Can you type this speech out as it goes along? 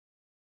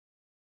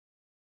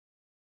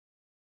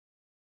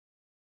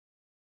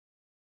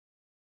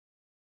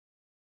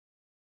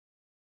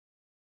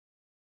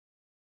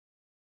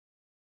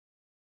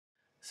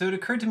So it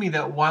occurred to me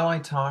that while I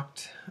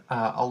talked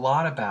a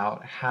lot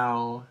about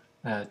how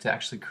to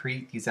actually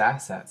create these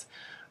assets,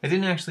 I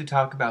didn't actually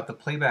talk about the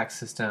playback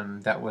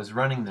system that was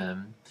running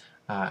them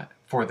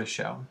for the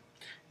show.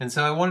 And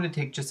so I wanted to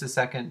take just a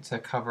second to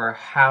cover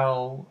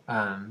how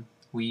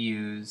we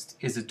used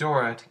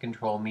Isadora to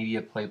control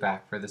media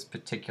playback for this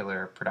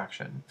particular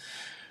production.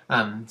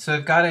 So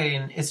I've got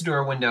an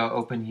Isadora window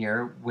open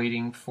here,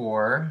 waiting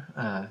for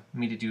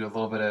me to do a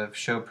little bit of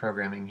show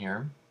programming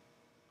here.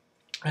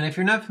 And if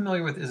you're not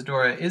familiar with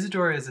Isadora,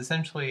 Isadora is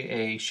essentially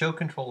a show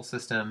control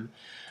system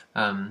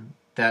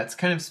that's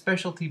kind of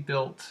specialty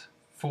built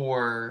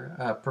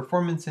for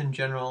performance in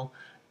general,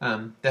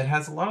 that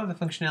has a lot of the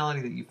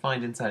functionality that you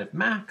find inside of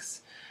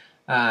Macs,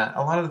 a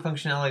lot of the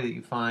functionality that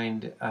you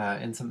find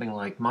in something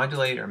like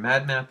Modulate or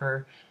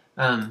MadMapper,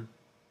 and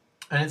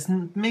it's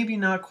maybe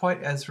not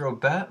quite as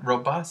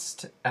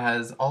robust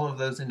as all of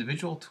those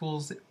individual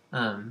tools,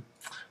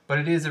 but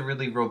it is a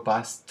really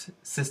robust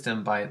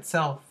system by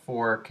itself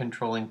for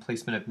controlling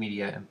placement of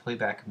media and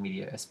playback of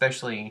media,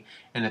 especially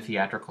in a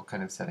theatrical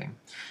kind of setting.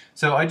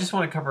 So I just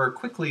want to cover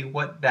quickly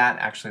what that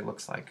actually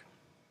looks like.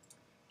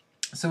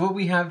 So what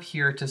we have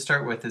here to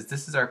start with is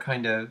this is our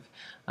kind of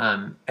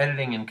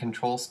editing and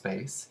control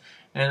space.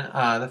 And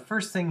the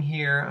first thing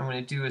here I'm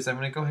going to do is I'm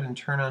going to go ahead and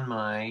turn on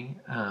my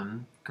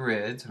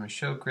grid. So I'm going to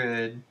show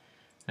grid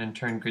and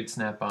turn grid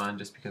snap on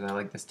just because I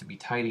like this to be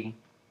tidy.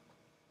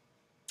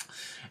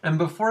 And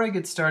before I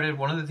get started,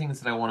 one of the things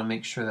that I want to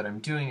make sure that I'm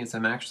doing is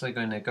I'm actually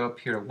going to go up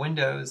here to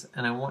Windows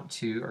and I want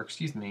to, or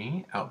excuse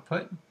me,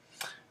 Output,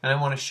 and I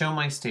want to show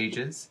my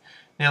stages.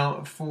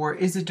 Now for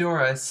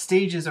Isadora,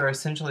 stages are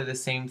essentially the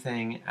same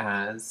thing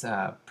as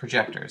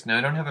projectors. Now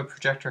I don't have a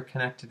projector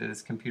connected to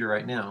this computer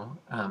right now,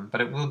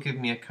 but it will give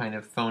me a kind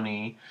of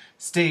phony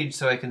stage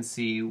so I can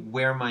see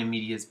where my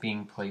media is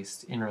being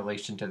placed in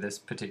relation to this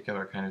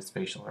particular kind of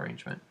spatial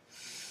arrangement.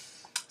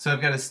 So I've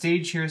got a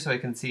stage here so I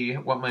can see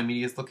what my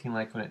media is looking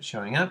like when it's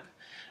showing up.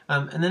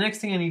 And the next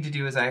thing I need to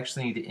do is I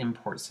actually need to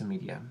import some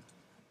media.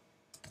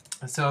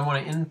 So I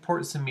want to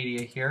import some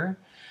media here.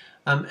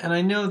 And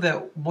I know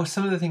that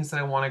some of the things that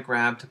I want to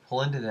grab to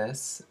pull into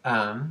this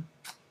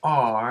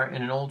are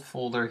in an old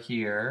folder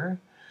here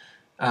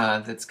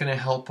that's going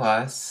to help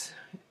us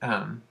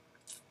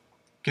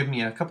give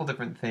me a couple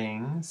different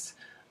things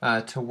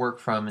to work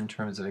from in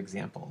terms of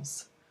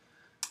examples.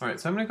 Alright,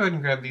 so I'm going to go ahead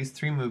and grab these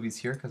three movies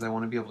here because I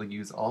want to be able to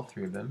use all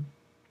three of them.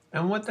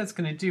 And what that's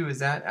going to do is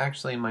that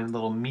actually my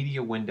little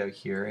media window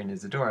here in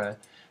Isadora,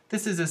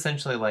 this is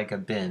essentially like a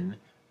bin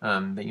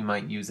that you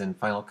might use in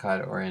Final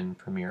Cut or in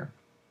Premiere.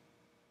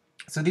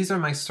 So these are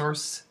my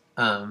source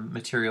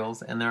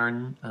materials, and they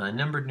are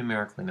numbered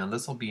numerically. Now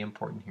this will be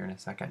important here in a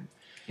second.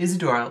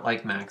 Isadora,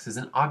 like Max, is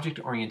an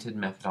object-oriented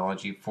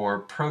methodology for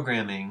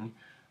programming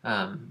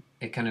a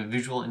kind of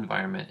visual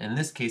environment, in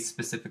this case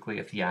specifically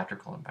a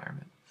theatrical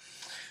environment.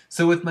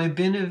 So with my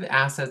bin of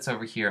assets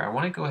over here, I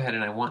want to go ahead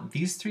and I want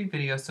these three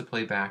videos to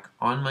play back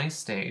on my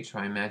stage,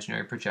 my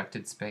imaginary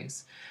projected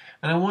space,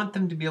 and I want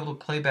them to be able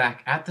to play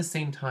back at the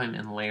same time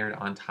and layered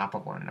on top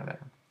of one another.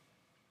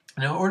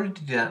 Now in order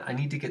to do that, I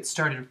need to get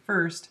started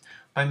first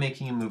by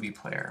making a movie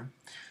player.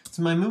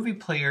 So my movie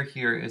player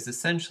here is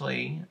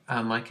essentially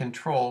my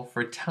control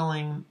for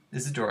telling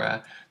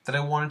Isadora that I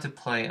wanted to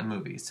play a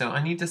movie. So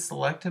I need to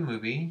select a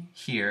movie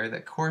here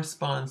that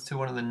corresponds to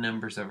one of the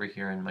numbers over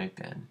here in my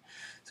bin.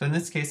 So in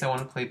this case, I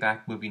want to play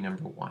back movie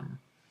number 1.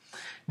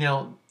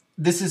 Now,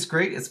 this is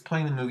great. It's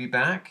playing the movie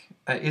back.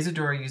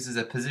 Isadora uses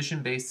a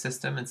position-based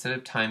system instead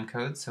of time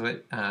code, so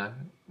it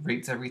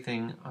rates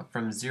everything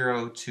from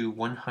 0 to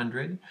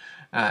 100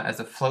 as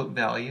a float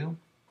value.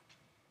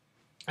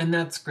 And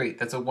that's great.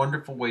 That's a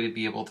wonderful way to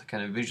be able to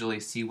kind of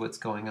visually see what's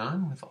going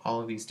on with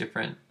all of these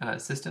different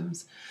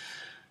systems.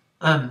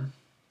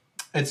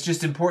 It's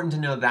just important to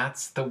know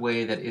that's the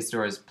way that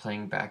Isadora is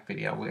playing back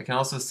video. We can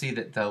also see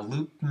that the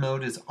loop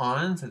mode is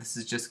on, so this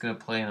is just going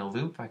to play in a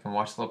loop. I can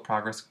watch the little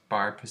progress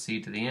bar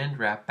proceed to the end,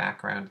 wrap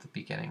back around to the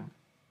beginning,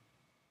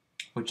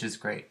 which is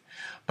great.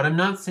 But I'm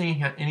not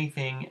seeing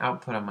anything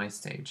output on my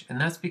stage,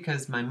 and that's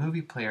because my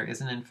movie player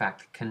isn't in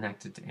fact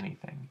connected to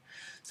anything.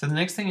 So the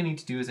next thing I need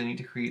to do is I need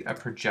to create a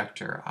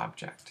projector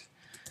object.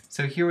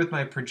 So here with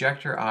my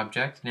projector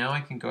object, now I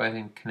can go ahead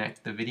and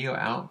connect the video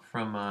out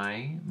from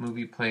my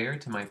movie player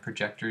to my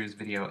projector's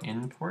video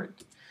in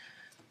port.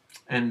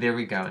 And there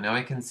we go. Now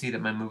I can see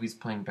that my movie's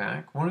playing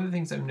back. One of the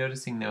things I'm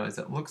noticing though is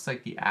it looks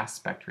like the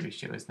aspect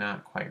ratio is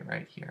not quite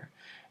right here.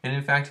 And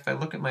in fact, if I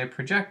look at my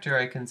projector,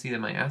 I can see that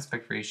my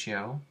aspect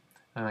ratio,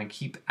 my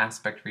keep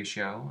aspect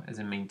ratio, as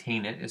in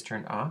maintain it, is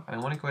turned off. I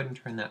want to go ahead and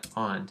turn that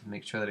on to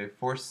make sure that I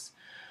force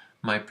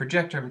my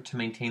projector to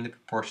maintain the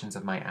proportions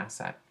of my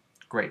asset.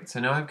 Great, so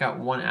now I've got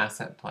one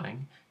asset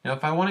playing. Now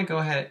if I want to go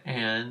ahead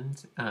and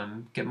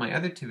get my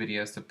other two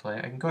videos to play,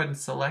 I can go ahead and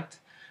select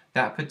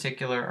that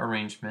particular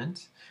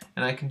arrangement,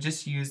 and I can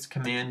just use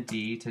Command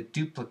D to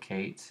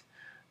duplicate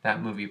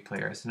that movie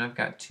player. So now I've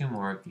got two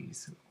more of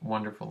these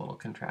wonderful little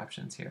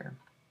contraptions here.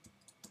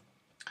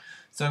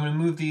 So I'm going to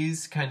move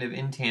these kind of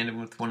in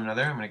tandem with one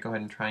another. I'm going to go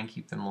ahead and try and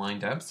keep them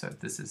lined up so that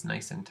this is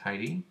nice and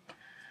tidy.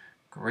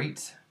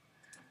 Great.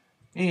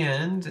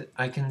 And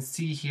I can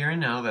see here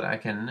now that I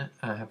can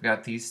have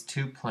got these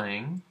two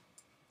playing,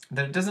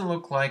 that it doesn't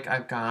look like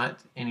I've got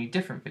any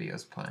different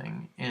videos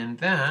playing. And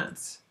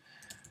that's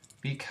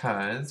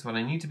because what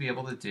I need to be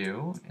able to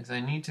do is I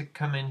need to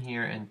come in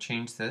here and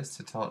change this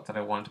to tell it that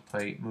I want to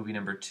play movie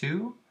number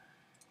 2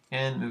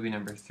 and movie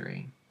number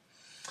 3.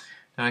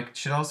 Now I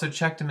should also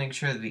check to make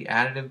sure that the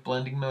additive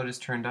blending mode is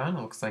turned on.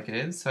 It looks like it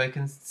is. So I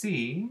can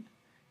see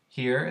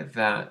here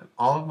that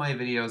all of my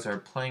videos are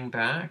playing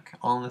back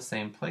all in the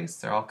same place.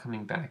 They're all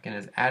coming back in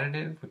as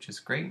additive, which is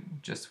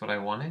great, just what I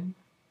wanted.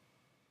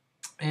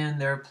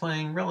 And they're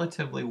playing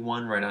relatively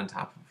one right on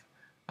top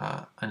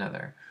of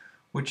another,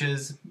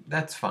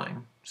 that's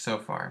fine so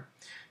far.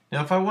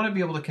 Now if I want to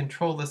be able to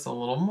control this a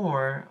little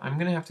more, I'm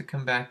going to have to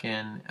come back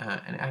in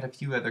and add a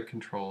few other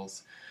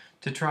controls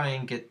to try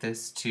and get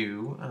this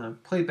to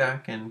play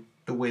back in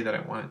the way that I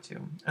want it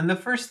to. And the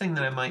first thing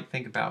that I might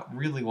think about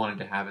really wanting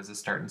to have is a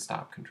start and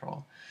stop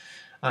control.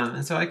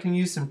 And so I can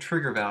use some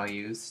trigger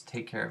values to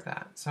take care of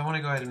that. So I want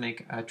to go ahead and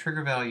make a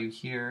trigger value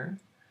here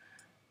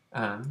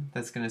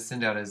that's going to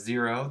send out a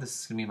 0.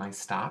 This is going to be my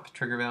stop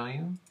trigger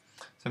value.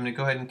 So I'm going to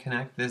go ahead and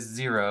connect this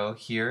 0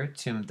 here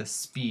to the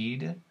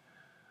speed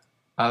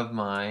of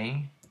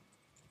my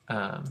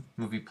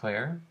movie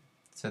player.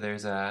 So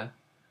there's a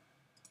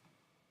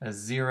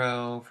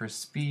 0 for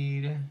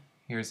speed.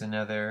 Here's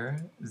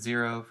another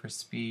 0 for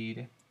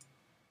speed.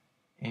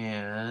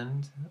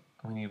 And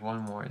we need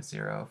one more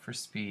 0 for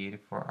speed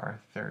for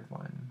our third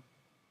one.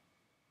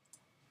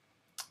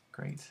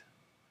 Great.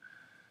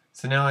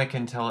 So now I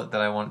can tell it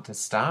that I want it to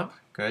stop.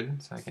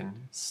 Good. So I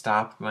can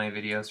stop my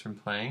videos from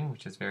playing,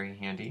 which is very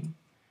handy.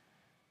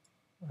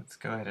 Let's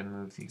go ahead and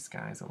move these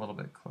guys a little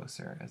bit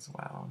closer as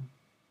well.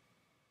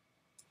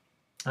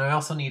 And I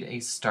also need a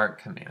start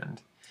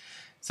command.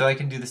 So I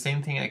can do the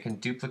same thing. I can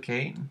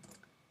duplicate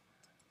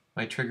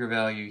my trigger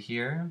value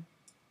here.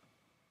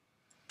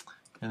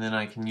 And then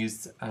I can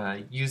use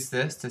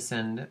this to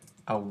send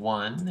a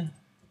 1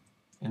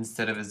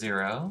 instead of a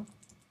 0.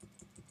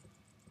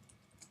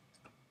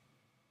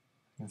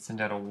 I can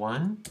send out a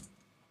 1.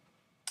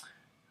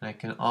 And I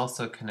can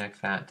also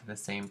connect that to the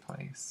same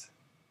place.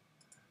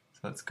 So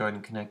let's go ahead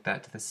and connect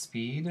that to the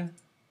speed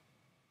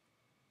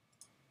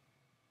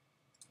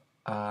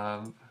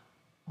of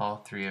all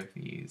 3 of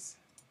these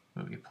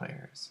movie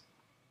players.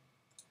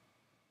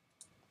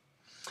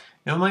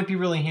 Now it might be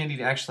really handy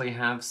to actually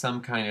have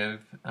some kind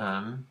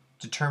of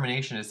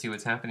determination to see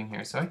what's happening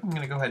here. So I'm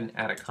going to go ahead and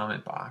add a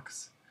comment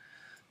box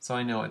so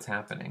I know what's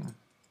happening.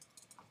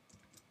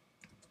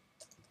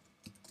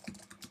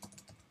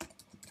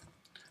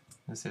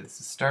 Let's say this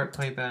is start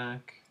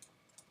playback.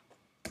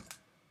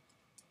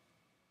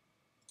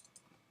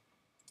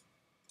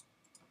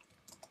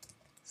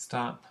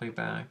 Stop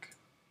playback.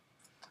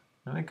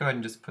 I'm going to go ahead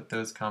and just put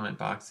those comment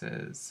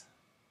boxes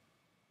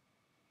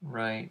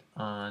right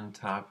on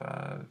top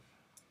of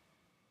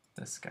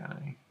this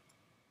guy.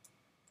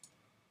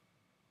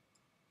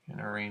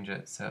 And arrange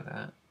it so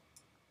that,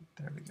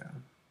 there we go.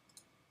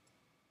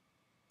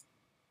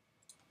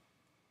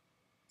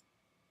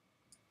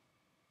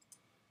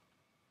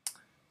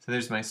 So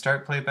there's my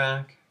start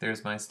playback,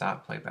 there's my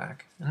stop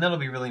playback. And that'll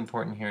be really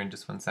important here in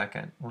just 1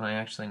 second when I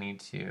actually need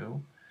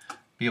to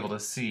be able to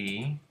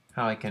see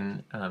how I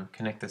can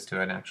connect this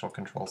to an actual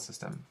control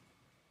system.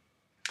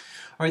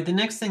 Alright, the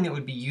next thing that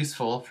would be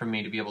useful for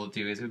me to be able to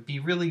do is it would be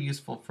really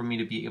useful for me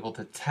to be able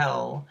to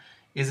tell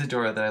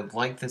Isadora that I'd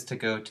like this to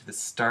go to the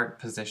start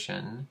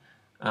position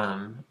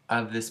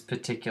of this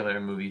particular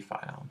movie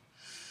file.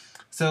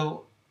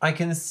 So I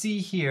can see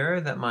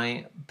here that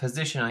my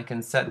position, I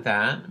can set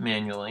that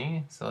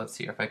manually. So let's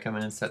see, if I come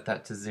in and set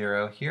that to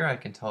 0 here, I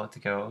can tell it to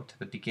go to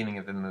the beginning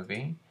of the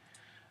movie.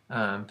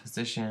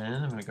 Position,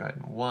 I'm going to go ahead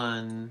and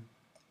 1,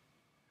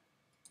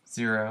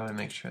 0, and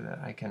make sure that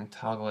I can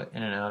toggle it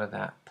in and out of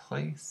that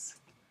place.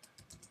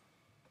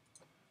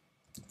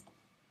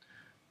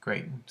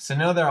 Great. So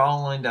now they're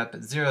all lined up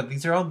at 0.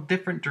 These are all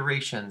different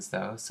durations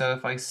though. So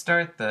if I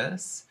start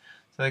this,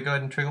 so I go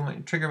ahead and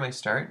trigger my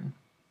start,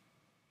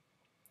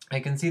 I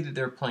can see that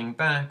they're playing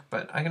back,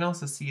 but I can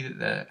also see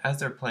that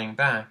as they're playing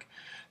back,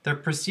 they're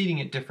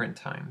proceeding at different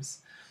times.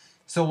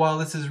 So while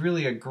this is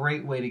really a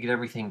great way to get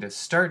everything to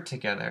start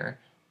together,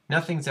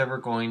 nothing's ever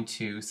going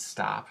to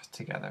stop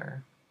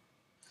together.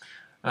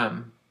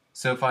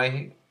 So if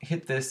I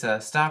hit this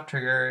stop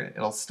trigger,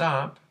 it'll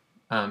stop,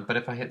 but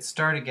if I hit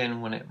start again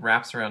when it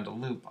wraps around a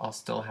loop, I'll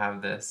still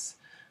have this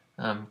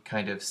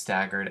kind of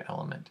staggered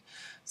element.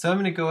 So I'm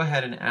going to go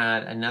ahead and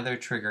add another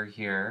trigger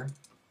here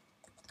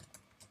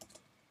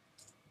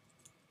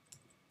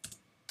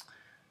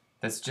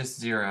that's just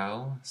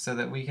 0, so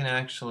that we can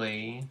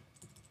actually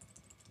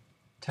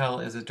tell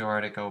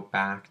Isadora to go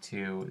back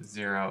to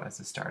 0 as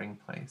a starting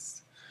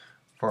place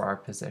for our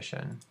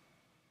position.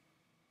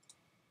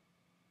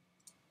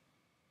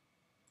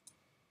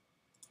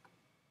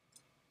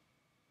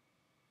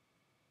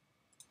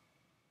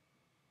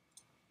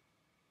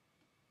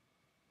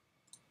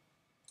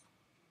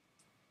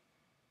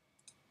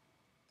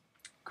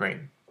 Great.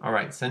 All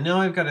right, so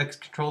now I've got a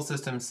control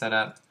system set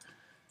up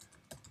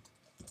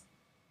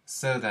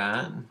so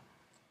that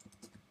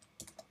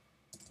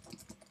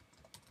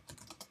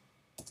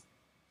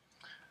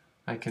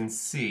I can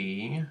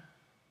see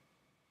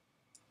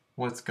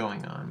what's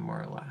going on,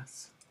 more or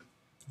less.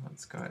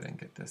 Let's go ahead and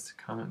get this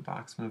comment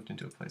box moved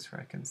into a place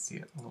where I can see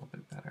it a little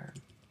bit better.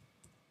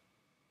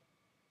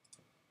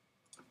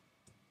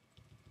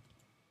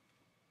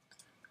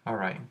 All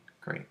right,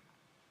 great.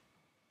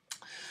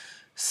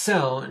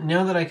 So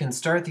now that I can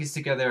start these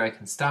together, I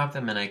can stop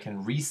them and I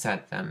can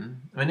reset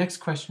them. My next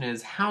question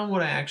is, how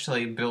would I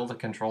actually build a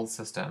control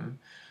system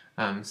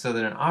so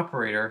that an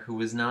operator who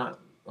is not,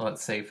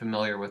 let's say,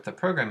 familiar with the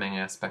programming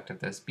aspect of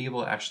this, be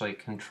able to actually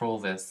control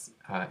this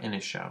in a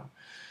show?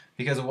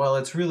 Because while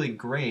it's really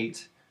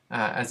great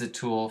as a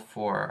tool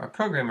for a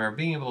programmer,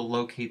 being able to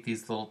locate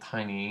these little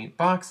tiny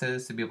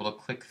boxes to be able to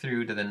click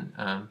through to then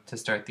to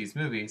start these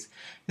movies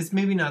is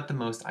maybe not the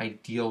most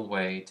ideal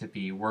way to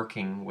be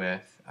working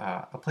with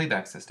a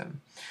playback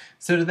system.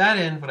 So to that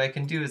end, what I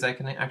can do is I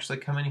can actually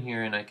come in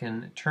here and I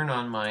can turn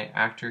on my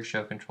actor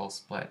show control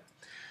split.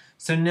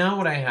 So now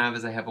what I have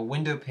is I have a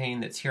window pane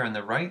that's here on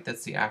the right,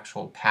 that's the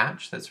actual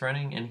patch that's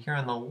running, and here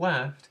on the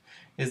left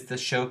is the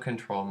show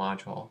control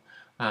module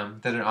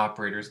that an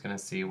operator is going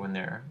to see when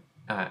they're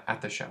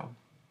at the show.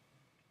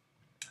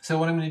 So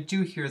what I'm going to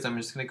do here is I'm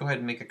just going to go ahead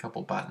and make a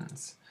couple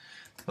buttons.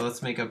 So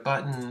let's make a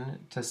button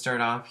to start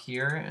off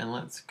here, and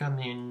let's come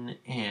in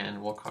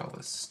and we'll call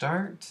this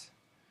start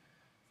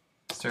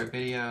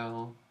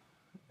video,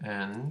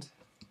 and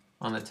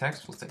on the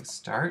text we'll say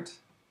start.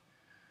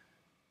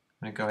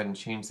 I'm going to go ahead and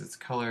change this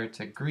color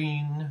to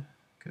green,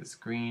 because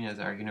green is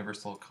our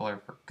universal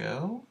color for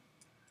go.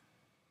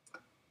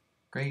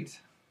 Great.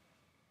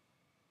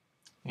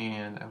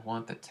 And I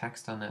want the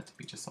text on that to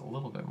be just a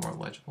little bit more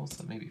legible,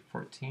 so maybe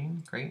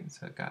 14. Great,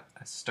 so I've got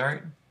a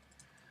start.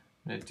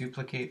 I'm going to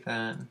duplicate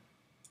that.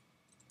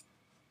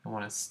 I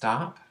want to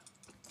stop.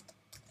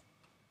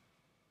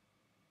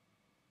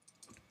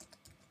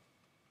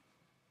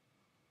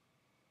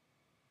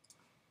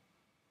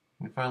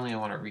 And finally I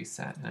want to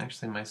reset. And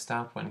actually my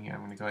stop one here, I'm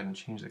going to go ahead and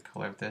change the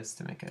color of this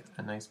to make it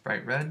a nice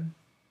bright red.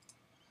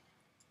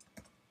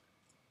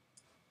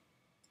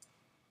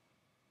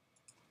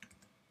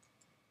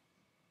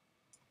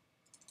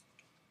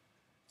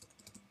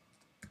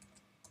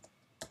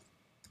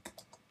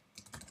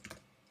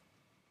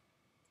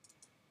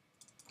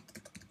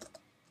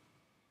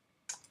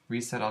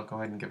 Reset, I'll go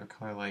ahead and give a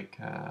color like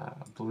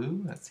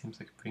blue. That seems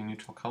like a pretty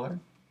neutral color.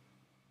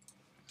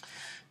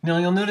 Now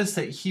you'll notice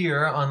that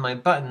here on my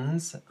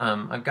buttons,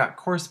 I've got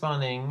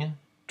corresponding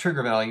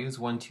trigger values,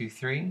 1, 2,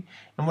 3.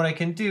 And what I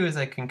can do is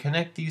I can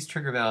connect these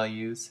trigger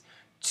values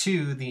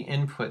to the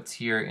inputs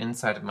here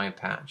inside of my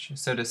patch.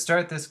 So to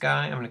start this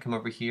guy, I'm going to come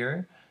over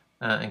here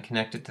and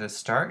connect it to the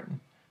start.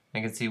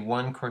 I can see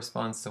 1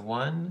 corresponds to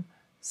 1.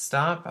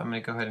 Stop, I'm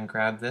going to go ahead and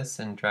grab this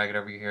and drag it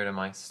over here to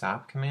my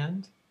stop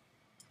command.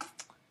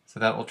 So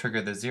that will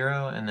trigger the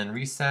 0, and then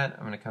reset.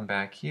 I'm going to come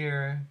back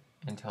here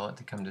and tell it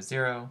to come to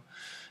 0.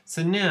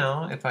 So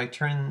now, if I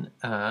turn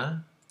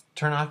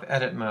off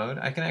edit mode,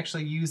 I can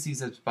actually use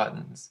these as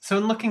buttons. So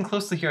in looking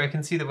closely here, I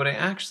can see that what I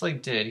actually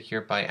did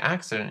here by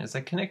accident is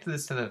I connected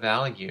this to the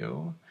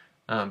value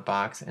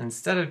box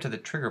instead of to the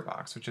trigger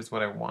box, which is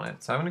what I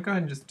wanted. So I'm going to go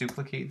ahead and just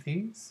duplicate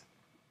these.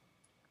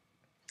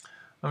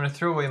 I'm going to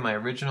throw away my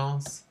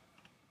originals.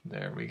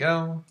 There we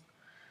go.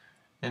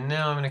 And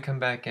now I'm going to come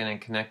back in and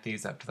connect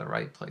these up to the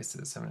right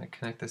places. So I'm going to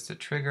connect this to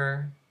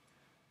trigger.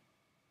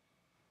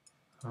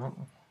 Oh,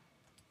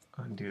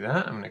 undo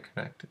that. I'm going to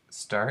connect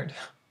start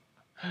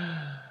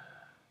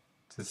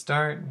to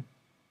start,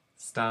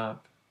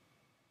 stop,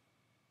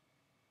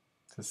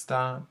 to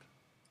stop,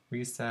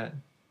 reset,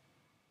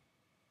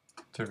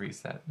 to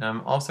reset. Now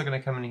I'm also going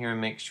to come in here and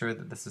make sure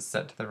that this is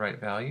set to the right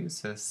value.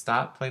 So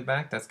stop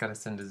playback, that's got to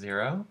send to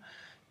 0.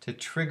 To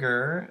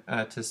trigger,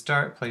 to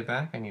start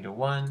playback, I need a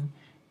 1.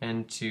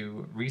 And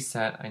to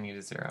reset, I need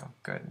a 0.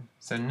 Good.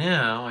 So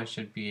now I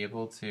should be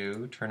able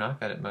to turn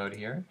off edit mode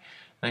here.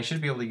 And I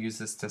should be able to use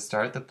this to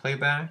start the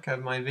playback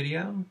of my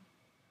video.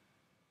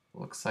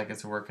 Looks like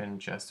it's working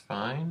just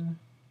fine.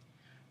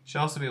 Should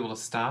also be able to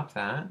stop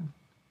that. And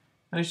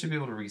I should be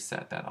able to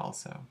reset that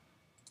also.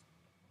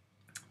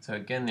 So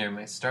again, there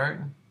my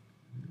start,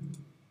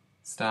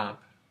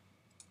 stop,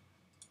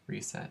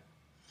 reset.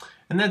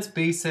 And that's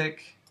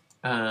basic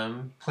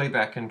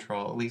playback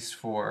control, at least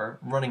for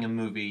running a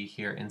movie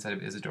here inside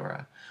of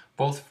Isadora,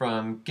 both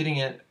from getting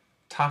it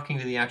talking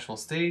to the actual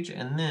stage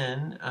and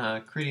then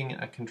creating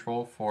a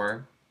control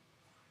for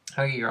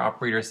how you get your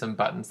operator some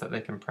buttons that they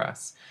can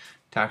press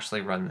to actually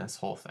run this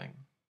whole thing.